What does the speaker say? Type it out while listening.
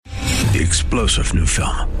The explosive new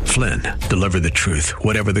film, Flynn, deliver the truth,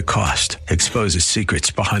 whatever the cost, exposes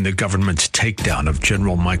secrets behind the government's takedown of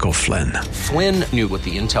General Michael Flynn. Flynn knew what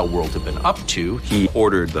the intel world had been up to. He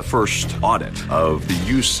ordered the first audit of the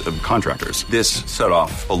use of contractors. This set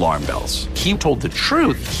off alarm bells. He told the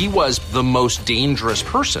truth. He was the most dangerous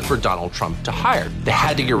person for Donald Trump to hire. They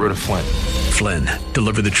had to get rid of Flynn. Flynn,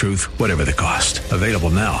 deliver the truth, whatever the cost. Available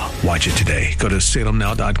now. Watch it today. Go to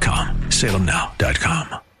salemnow.com.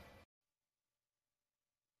 salemnow.com.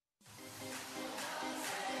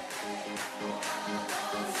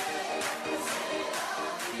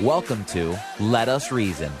 Welcome to Let Us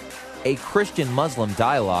Reason, a Christian-Muslim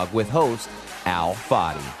dialogue with host Al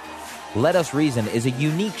Fadi. Let Us Reason is a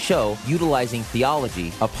unique show utilizing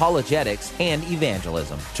theology, apologetics, and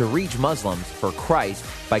evangelism to reach Muslims for Christ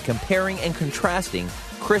by comparing and contrasting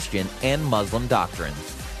Christian and Muslim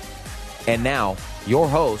doctrines. And now, your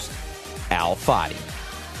host, Al Fadi.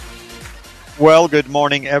 Well, good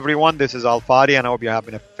morning, everyone. This is Al Fadi, and I hope you're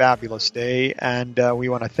having a fabulous day. And we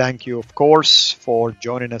want to thank you, of course, for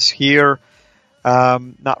joining us here.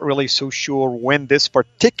 Not really so sure when this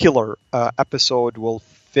particular episode will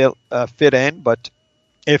fit in, but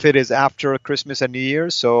if it is after Christmas and New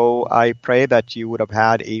Year's, so I pray that you would have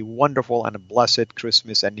had a wonderful and a blessed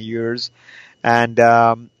Christmas and New Year's. And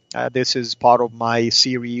this is part of my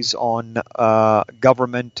series on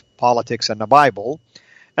government, politics, and the Bible.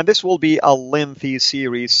 And this will be a lengthy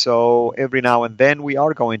series, so every now and then we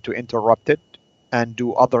are going to interrupt it and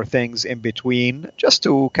do other things in between, just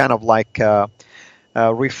to kind of like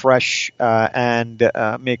refresh and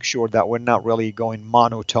make sure that we're not really going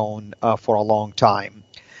monotone for a long time.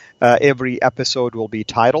 Every episode will be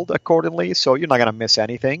titled accordingly, so you're not going to miss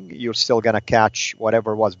anything. You're still going to catch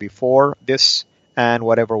whatever was before this and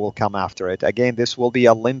whatever will come after it. Again, this will be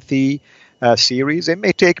a lengthy series. It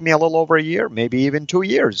may take me a little over a year, maybe even 2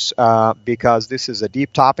 years, because this is a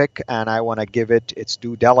deep topic and I want to give it its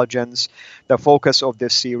due diligence. The focus of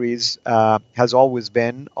this series has always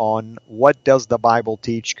been on what does the Bible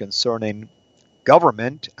teach concerning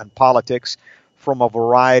government and politics from a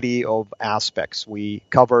variety of aspects. We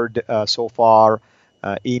covered so far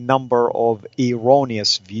a number of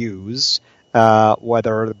erroneous views,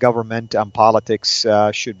 whether government and politics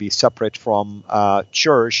should be separate from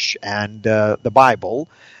church and the Bible.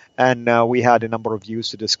 And we had a number of views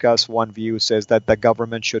to discuss. One view says that the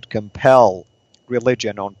government should compel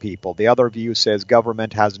religion on people. The other view says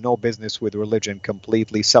government has no business with religion,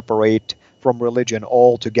 completely separate from religion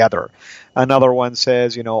altogether. Another one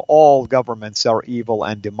says, all governments are evil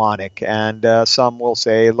and demonic. And some will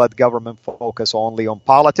say, let government focus only on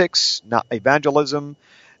politics, not evangelism.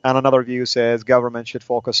 And another view says government should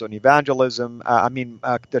focus on evangelism.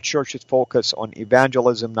 The church should focus on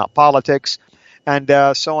evangelism, not politics, and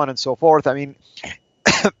so on and so forth.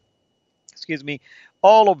 Excuse me.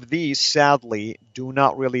 All of these, sadly, do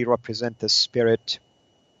not really represent the spirit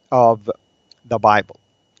of the Bible.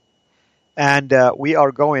 And we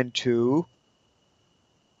are going to,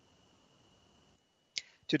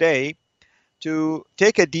 today, to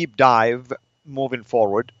take a deep dive moving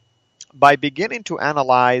forward by beginning to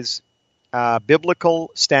analyze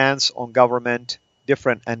biblical stance on government,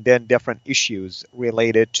 different issues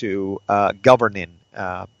related to governing,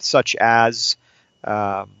 such as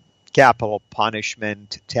capital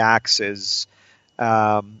punishment, taxes,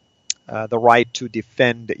 the right to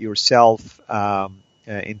defend yourself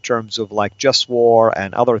in terms of like just war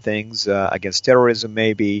and other things against terrorism,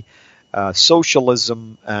 maybe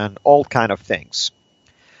socialism and all kind of things.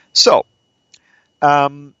 So,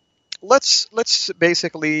 Let's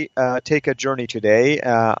basically take a journey today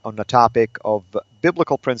on the topic of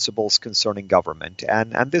biblical principles concerning government,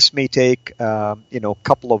 and this may take a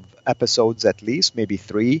couple of episodes at least, maybe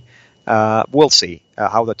 3. We'll see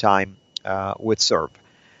how the time would serve.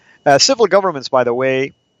 Civil governments, by the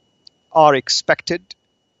way, are expected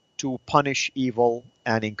to punish evil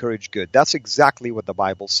and encourage good. That's exactly what the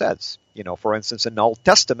Bible says. For instance, in the Old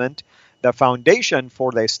Testament, the foundation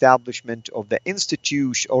for the establishment of the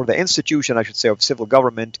institution, I should say, of civil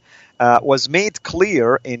government was made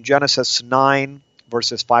clear in Genesis 9,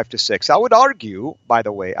 verses 5 to 6. I would argue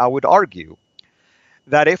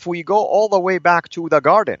that if we go all the way back to the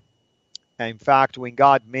garden, in fact, when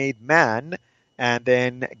God made man and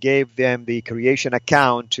then gave them the creation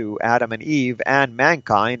account to Adam and Eve and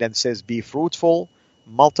mankind and says, be fruitful,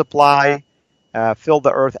 multiply, fill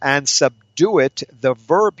the earth and subdue it. The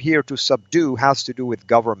verb here to subdue has to do with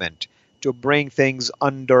government, to bring things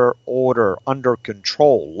under order, under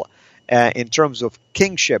control, in terms of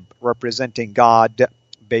kingship, representing God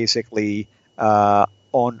basically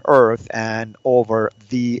on earth and over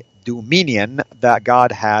the dominion that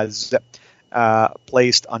God has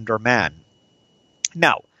placed under man.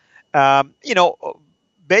 Now,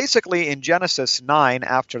 basically in Genesis 9,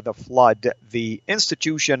 after the flood, the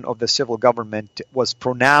institution of the civil government was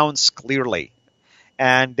pronounced clearly.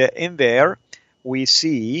 And in there, we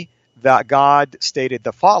see that God stated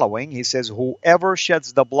the following. He says, whoever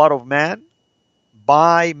sheds the blood of man,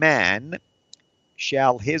 by man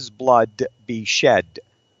shall his blood be shed.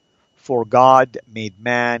 For God made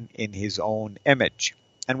man in his own image.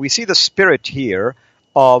 And we see the spirit here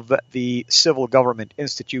of the civil government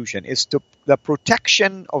institution is to the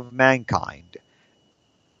protection of mankind.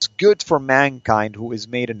 It's good for mankind who is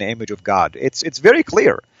made in the image of God. It's very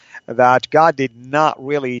clear that God did not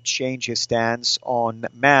really change his stance on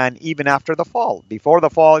man even after the fall. Before the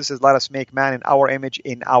fall, he says, let us make man in our image,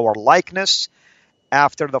 in our likeness.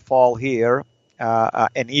 After the fall here,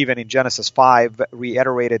 and even in Genesis 5,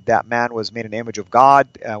 reiterated that man was made in the image of God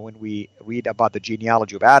when we read about the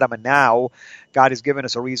genealogy of Adam. And now God has given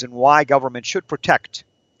us a reason why government should protect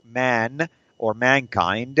man or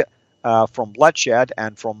mankind from bloodshed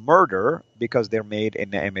and from murder, because they're made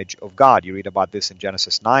in the image of God. You read about this in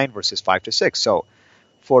Genesis 9, verses 5 to 6. So,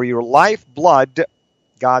 for your lifeblood,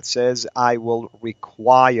 God says, I will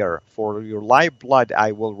require, for your lifeblood,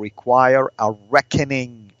 I will require a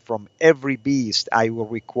reckoning from every beast. I will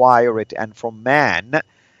require it. And from man,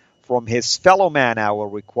 from his fellow man, I will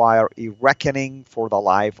require a reckoning for the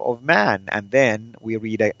life of man. And then we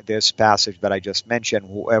read this passage that I just mentioned,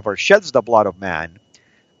 whoever sheds the blood of man,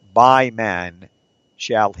 by man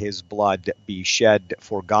shall his blood be shed,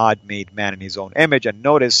 for God made man in his own image. And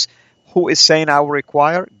notice, who is saying I will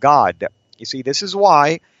require? God. You see, this is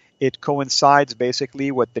why it coincides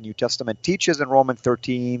basically what the New Testament teaches in Romans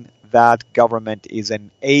 13, that government is an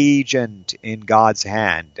agent in God's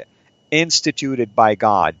hand, instituted by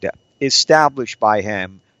God, established by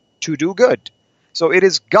him to do good. So it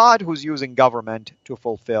is God who's using government to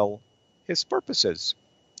fulfill his purposes.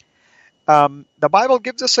 The Bible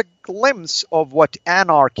gives us a glimpse of what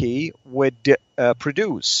anarchy would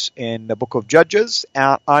produce. In the book of Judges,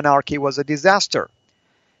 anarchy was a disaster.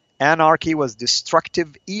 Anarchy was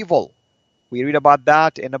destructive evil. We read about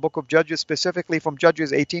that in the book of Judges, specifically from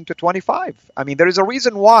Judges 18 to 25. I mean, there is a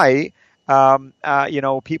reason why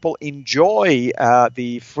people enjoy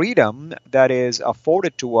the freedom that is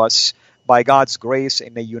afforded to us by God's grace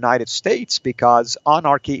in the United States, because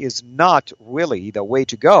anarchy is not really the way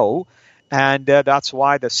to go. And that's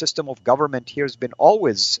why the system of government here has been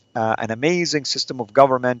always an amazing system of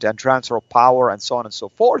government and transfer of power and so on and so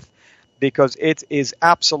forth, because it is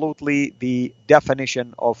absolutely the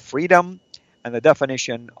definition of freedom and the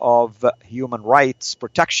definition of human rights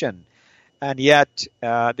protection. And yet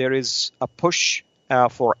there is a push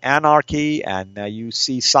for anarchy, and you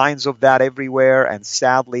see signs of that everywhere, and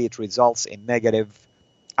sadly it results in negative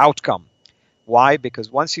outcome. Why?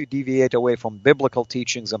 Because once you deviate away from biblical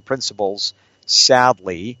teachings and principles,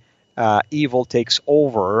 sadly, evil takes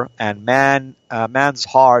over, and man's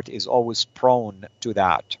heart is always prone to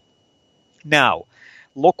that. Now,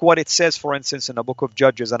 look what it says, for instance, in the book of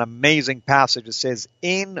Judges, an amazing passage. It says,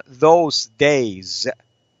 in those days,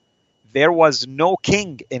 there was no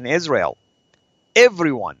king in Israel.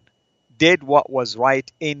 Everyone did what was right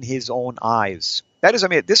in his own eyes. That is,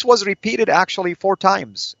 this was repeated actually 4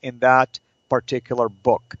 times in that particular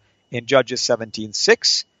book. In Judges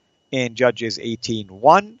 17:6, in Judges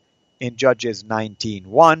 18:1, in Judges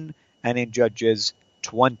 19:1, and in Judges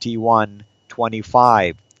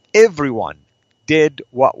 21:25. Everyone did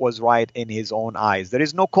what was right in his own eyes. There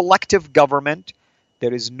is no collective government.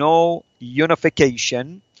 There is no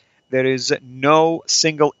unification. There is no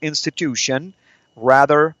single institution.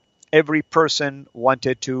 Rather, every person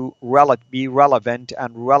wanted to be relevant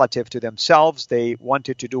and relative to themselves. They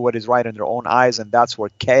wanted to do what is right in their own eyes, and that's where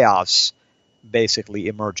chaos basically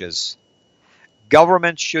emerges.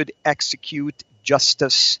 Government should execute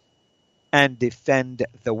justice and defend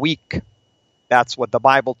the weak. That's what the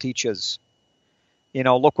Bible teaches.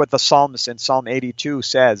 Look what the psalmist in Psalm 82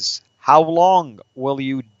 says. How long will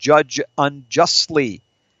you judge unjustly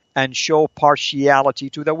and show partiality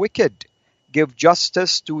to the wicked? Give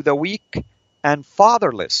justice to the weak and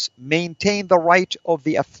fatherless. Maintain the right of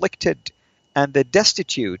the afflicted and the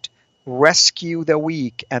destitute. Rescue the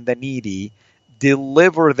weak and the needy.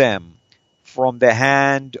 Deliver them from the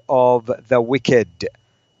hand of the wicked.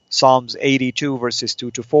 Psalms 82 verses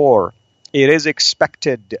 2 to 4. It is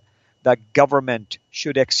expected that government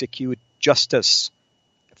should execute justice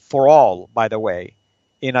for all, by the way,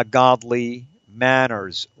 in a godly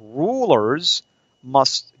manners. Rulers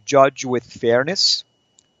must judge with fairness.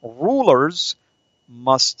 Rulers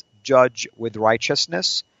must judge with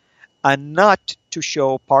righteousness. and not to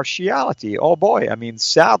show partiality. Oh boy, I mean,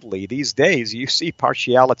 sadly, these days you see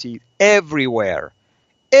partiality everywhere.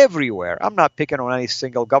 Everywhere. I'm not picking on any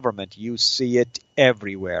single government. You see it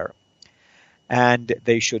everywhere. And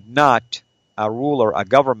they should not, a ruler, a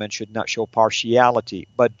government should not show partiality,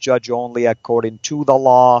 but judge only according to the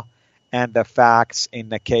law and the facts in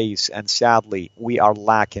the case. And sadly, we are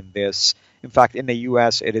lacking this. In fact, in the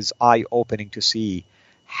U.S., it is eye-opening to see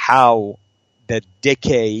how the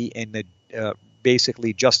decay in the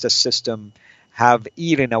basically justice system have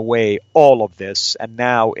eaten away all of this, and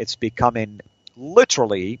now it's becoming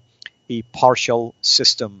literally a partial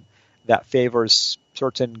system that favors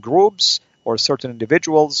certain groups or certain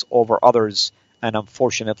individuals over others, and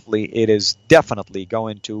unfortunately it is definitely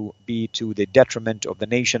going to be to the detriment of the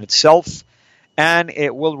nation itself, and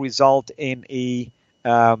it will result in a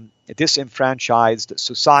disenfranchised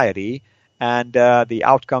society, and the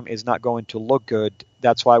outcome is not going to look good.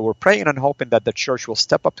 That's why we're praying and hoping that the church will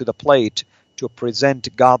step up to the plate to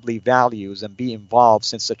present godly values and be involved,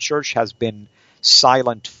 since the church has been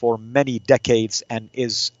silent for many decades and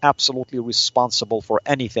is absolutely responsible for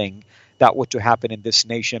anything that were to happen in this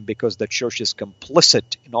nation, because the church is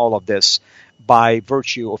complicit in all of this by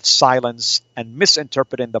virtue of silence and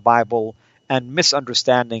misinterpreting the Bible and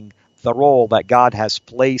misunderstanding the role that God has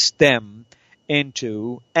placed them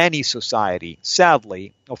into any society.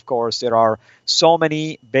 Sadly, of course, there are so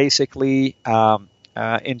many basically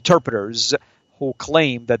interpreters who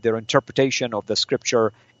claim that their interpretation of the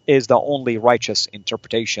scripture is the only righteous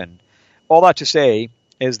interpretation. All that to say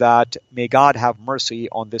is that may God have mercy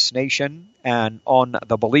on this nation and on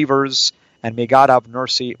the believers, and may God have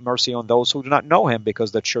mercy on those who do not know him,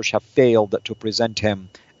 because the church have failed to present him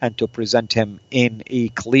and to present him in a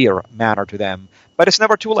clear manner to them. But it's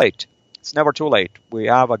never too late. It's never too late. We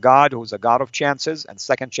have a God who's a God of chances and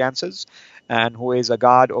second chances, and who is a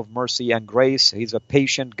God of mercy and grace. He's a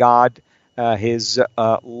patient God. His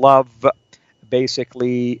love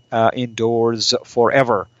basically endures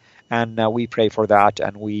forever. And we pray for that,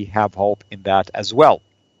 and we have hope in that as well.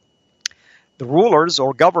 The rulers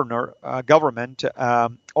or government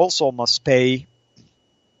also must pay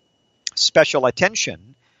special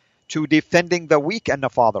attention to defending the weak and the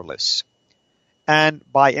fatherless, and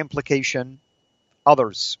by implication,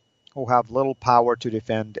 others who have little power to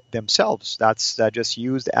defend themselves. That's just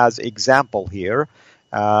used as example here.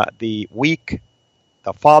 The weak,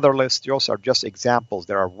 the fatherless, those are just examples.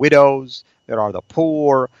 There are widows, there are the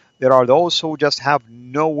poor, there are those who just have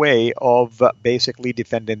no way of basically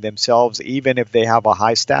defending themselves, even if they have a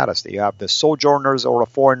high status. You have the sojourners or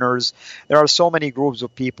the foreigners. There are so many groups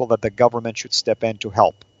of people that the government should step in to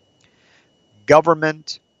help.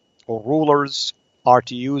 Government or rulers are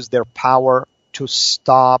to use their power to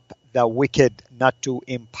stop the wicked, not to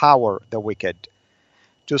empower the wicked.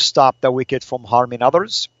 To stop the wicked from harming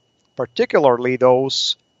others, particularly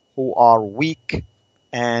those who are weak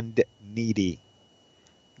and needy.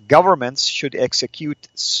 Governments should execute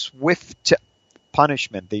swift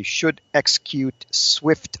punishment. They should execute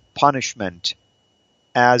swift punishment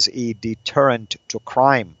as a deterrent to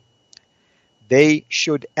crime. They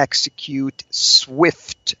should execute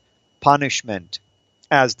swift punishment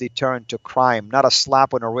as deterrent to crime, not a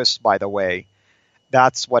slap on the wrist, by the way.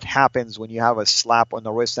 That's what happens when you have a slap on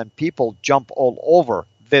the wrist, and people jump all over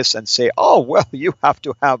this and say, oh, well, you have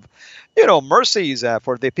to have, mercies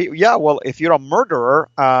for the people. Yeah, well, if you're a murderer,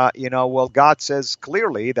 well, God says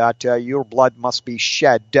clearly that your blood must be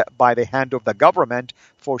shed by the hand of the government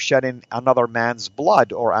for shedding another man's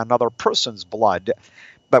blood or another person's blood.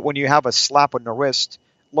 But when you have a slap on the wrist,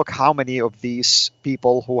 look how many of these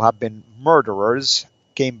people who have been murderers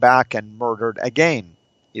came back and murdered again.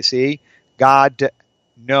 You see, God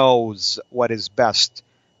knows what is best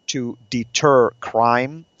to deter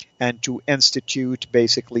crime and to institute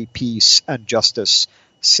basically peace and justice.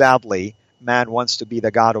 Sadly, man wants to be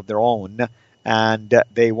the God of their own, and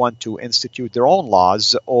they want to institute their own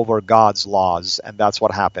laws over God's laws, and that's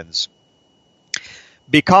what happens.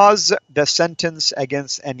 Because the sentence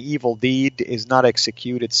against an evil deed is not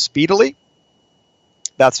executed speedily,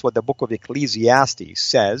 that's what the book of Ecclesiastes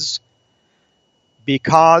says.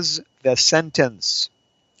 Because the sentence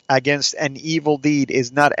against an evil deed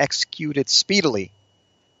is not executed speedily,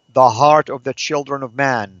 the heart of the children of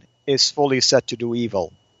man is fully set to do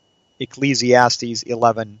evil. Ecclesiastes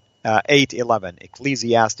 8:11.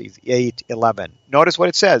 Ecclesiastes 8:11. Notice what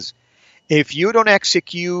it says. If you don't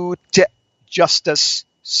execute justice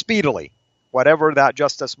speedily, whatever that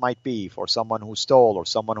justice might be for someone who stole or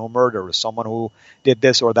someone who murdered or someone who did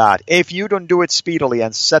this or that, if you don't do it speedily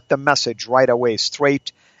and set the message right away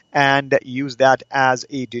straight and use that as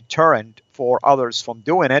a deterrent for others from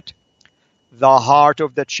doing it, the heart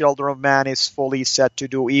of the children of man is fully set to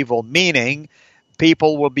do evil, meaning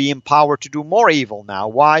people will be empowered to do more evil now.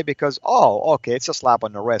 Why? Because, okay, it's a slap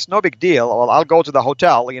on the wrist. No big deal. Well, I'll go to the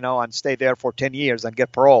hotel, and stay there for 10 years and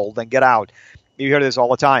get paroled and get out. You hear this all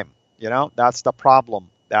the time. That's the problem.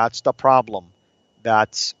 That's the problem.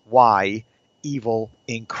 That's why evil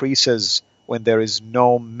increases when there is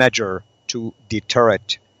no measure to deter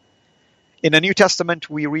it. In the New Testament,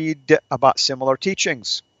 we read about similar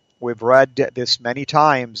teachings. We've read this many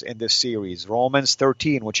times in this series, Romans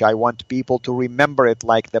 13, which I want people to remember it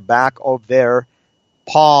like the back of their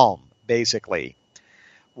palm, basically.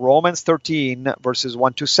 Romans 13, verses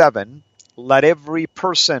 1 to 7, let every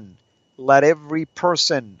person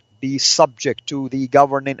be subject to the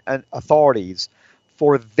governing authorities,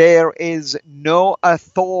 for there is no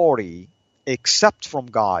authority except from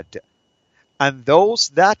God, and those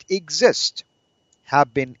that exist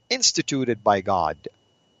have been instituted by God.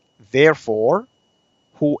 Therefore,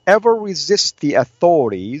 whoever resists the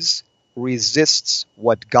authorities resists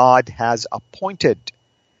what God has appointed,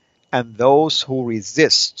 and those who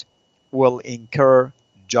resist will incur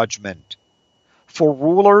judgment. For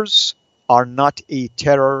rulers are not a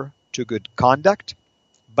terror to good conduct,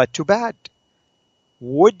 but to bad.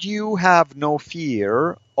 Would you have no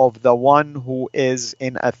fear of the one who is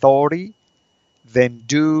in authority? Then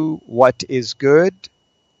do what is good,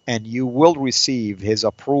 and you will receive his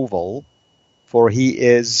approval, for he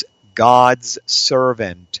is God's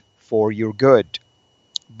servant for your good.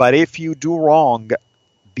 But if you do wrong,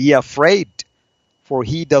 be afraid, for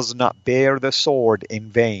he does not bear the sword in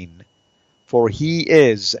vain. For he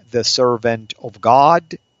is the servant of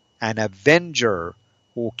God, an avenger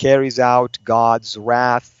who carries out God's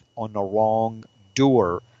wrath on a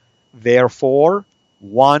wrongdoer. Therefore,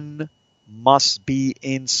 one must be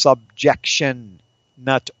in subjection,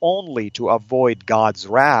 not only to avoid God's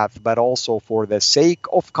wrath, but also for the sake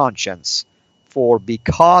of conscience. For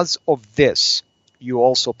because of this, you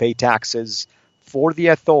also pay taxes, for the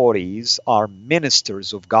authorities are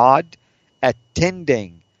ministers of God,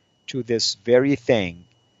 attending to this very thing.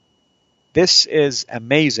 This is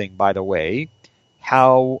amazing, by the way,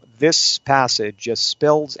 how this passage just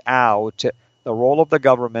spells out the role of the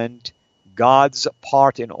government, God's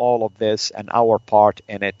part in all of this, and our part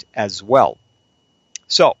in it as well.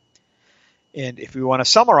 So, and if we want to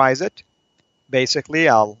summarize it, basically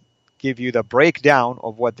I'll give you the breakdown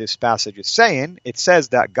of what this passage is saying. It says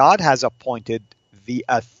that God has appointed the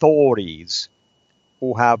authorities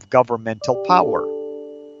who have governmental power.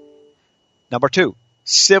 Number 2,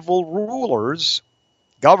 civil rulers,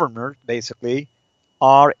 governors basically,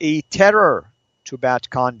 are a terror to bad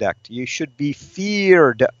conduct. You should be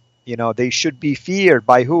feared. They should be feared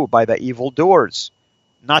by who? By the evildoers.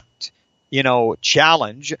 Not,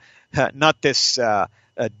 challenge, not this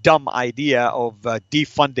dumb idea of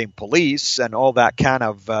defunding police and all that kind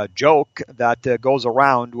of joke that goes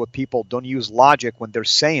around where people don't use logic when they're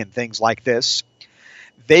saying things like this.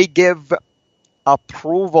 They give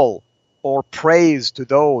approval or praise to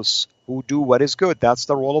those who do what is good. That's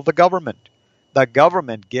the role of the government. The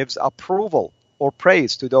government gives approval or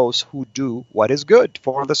praise to those who do what is good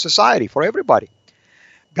for the society, for everybody.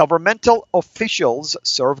 Governmental officials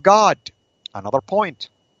serve God. Another point.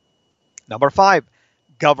 Number 5,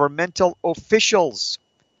 governmental officials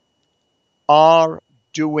are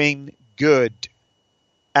doing good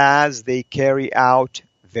as they carry out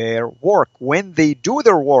their work. When they do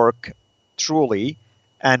their work truly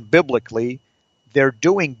and biblically, they're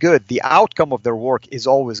doing good. The outcome of their work is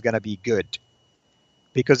always going to be good,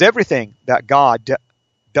 because everything that God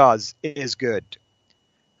does is good.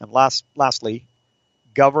 And lastly,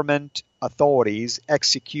 government authorities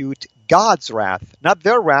execute God's wrath, not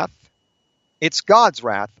their wrath. It's God's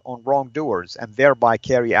wrath on wrongdoers, and thereby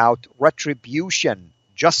carry out retribution,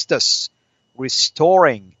 justice,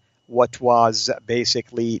 restoring what was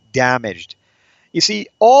basically damaged. You see,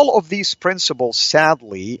 all of these principles,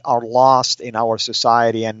 sadly, are lost in our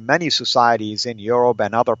society and many societies in Europe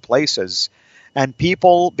and other places. And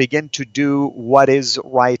people begin to do what is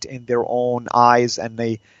right in their own eyes, and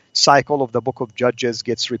the cycle of the book of Judges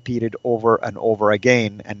gets repeated over and over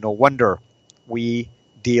again. And no wonder we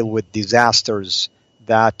deal with disasters,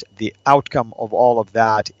 that the outcome of all of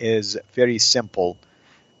that is very simple.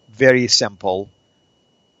 Very simple.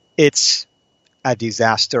 It's a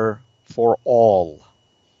disaster for all.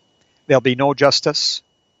 There'll be no justice.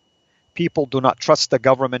 People do not trust the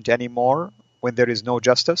government anymore when there is no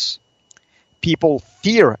justice. People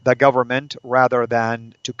fear the government rather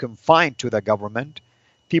than to confine to the government.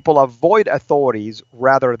 People avoid authorities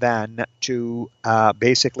rather than to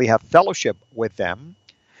basically have fellowship with them.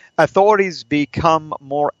 authorities become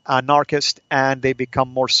more anarchist and they become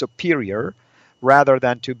more superior rather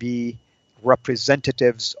than to be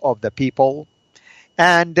representatives of the people.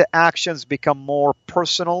 And actions become more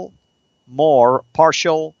personal, more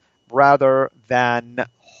partial, rather than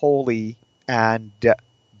holy and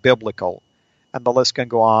biblical. And the list can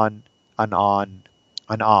go on and on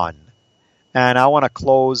and on. And I want to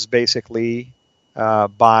close basically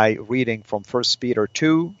by reading from 1 Peter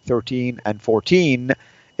 2, 13 and 14.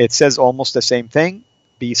 It says almost the same thing.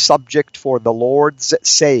 Be subject for the Lord's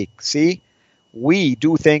sake. See, we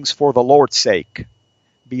do things for the Lord's sake.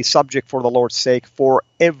 Be subject for the Lord's sake for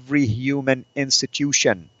every human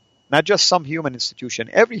institution. Not just some human institution,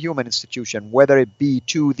 every human institution, whether it be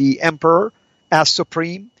to the emperor as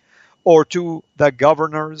supreme or to the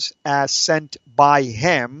governors as sent by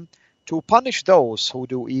him to punish those who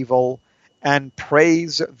do evil and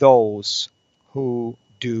praise those who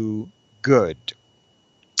do good.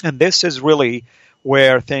 And this is really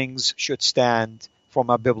where things should stand from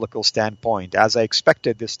a biblical standpoint. As I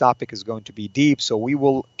expected, this topic is going to be deep, so we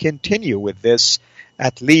will continue with this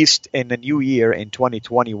at least in the new year in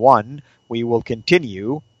 2021. We will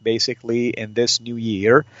continue basically in this new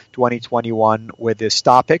year, 2021, with this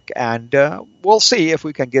topic, and we'll see if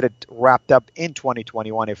we can get it wrapped up in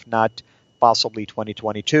 2021, if not, possibly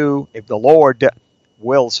 2022, if the Lord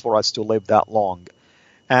wills for us to live that long.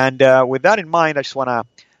 And with that in mind, I just want to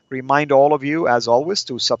remind all of you, as always,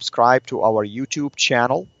 to subscribe to our YouTube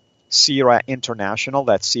channel, CIRA International.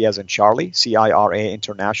 That's C as in Charlie, CIRA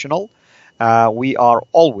International. We are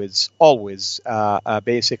always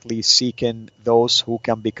basically seeking those who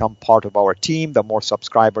can become part of our team. The more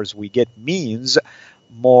subscribers we get means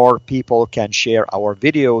more people can share our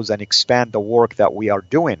videos and expand the work that we are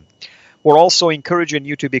doing. We're also encouraging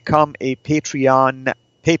you to become a Patreon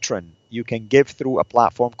patron. You can give through a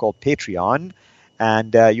platform called Patreon,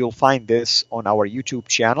 and you'll find this on our YouTube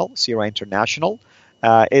channel, CIRA International.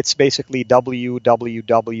 It's basically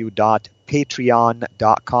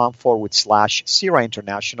www.patreon.com/CIRA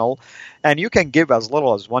International. And you can give as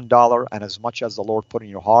little as $1 and as much as the Lord put in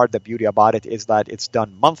your heart. The beauty about it is that it's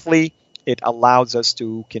done monthly. It allows us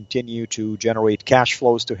to continue to generate cash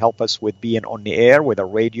flows to help us with being on the air with a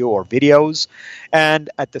radio or videos.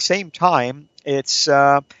 And at the same time, it's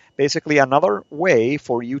basically another way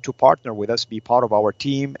for you to partner with us, be part of our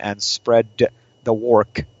team, and spread the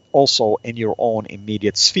work also in your own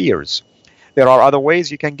immediate spheres. There are other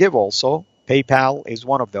ways you can give also. PayPal is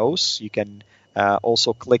one of those. You can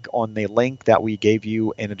also click on the link that we gave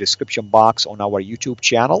you in the description box on our YouTube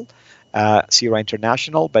channel, CIRA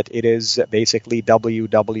International, but it is basically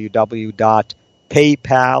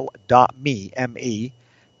www.paypal.me,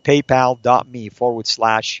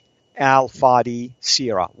 paypal.me/Al-Fadi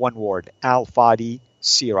CIRA, one word, Al-Fadi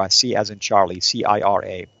CIRA, C as in Charlie,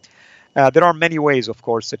 CIRA. There are many ways, of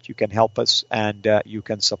course, that you can help us and you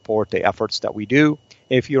can support the efforts that we do.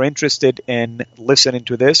 If you're interested in listening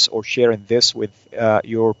to this or sharing this with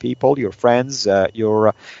your people, your friends,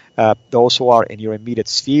 those who are in your immediate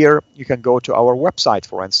sphere, you can go to our website,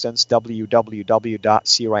 for instance,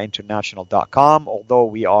 www.cirainternational.com, although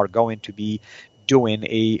we are going to be doing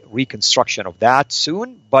a reconstruction of that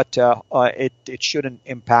soon, but it shouldn't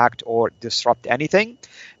impact or disrupt anything.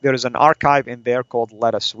 There is an archive in there called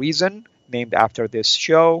Let Us Reason, named after this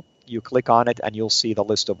show. You click on it and you'll see the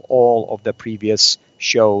list of all of the previous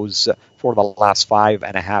shows for the last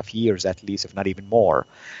 5.5 years at least, if not even more.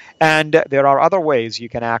 And there are other ways you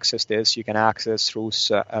can access this. You can access through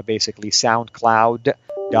basically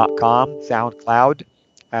SoundCloud.com, SoundCloud.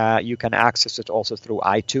 You can access it also through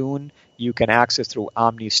iTunes. You can access through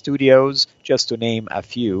Omni Studios, just to name a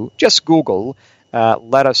few. Just Google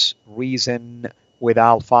Let Us Reason with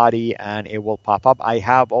Al-Fadi and it will pop up. I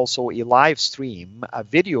have also a live stream, a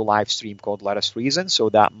video live stream called Let Us Reason, so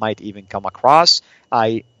that might even come across.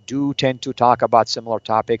 I do tend to talk about similar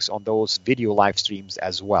topics on those video live streams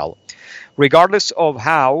as well. Regardless of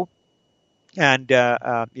how and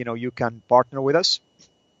you can partner with us,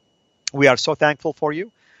 we are so thankful for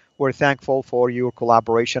you. We're thankful for your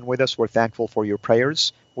collaboration with us. We're thankful for your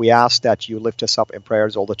prayers. We ask that you lift us up in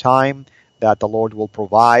prayers all the time, that the Lord will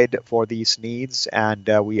provide for these needs. And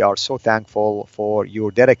we are so thankful for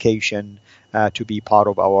your dedication to be part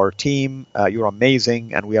of our team. You're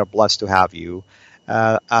amazing, and we are blessed to have you.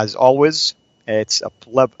 As always, it's a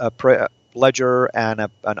pleasure and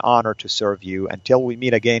an honor to serve you. Until we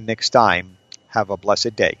meet again next time, have a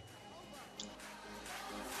blessed day.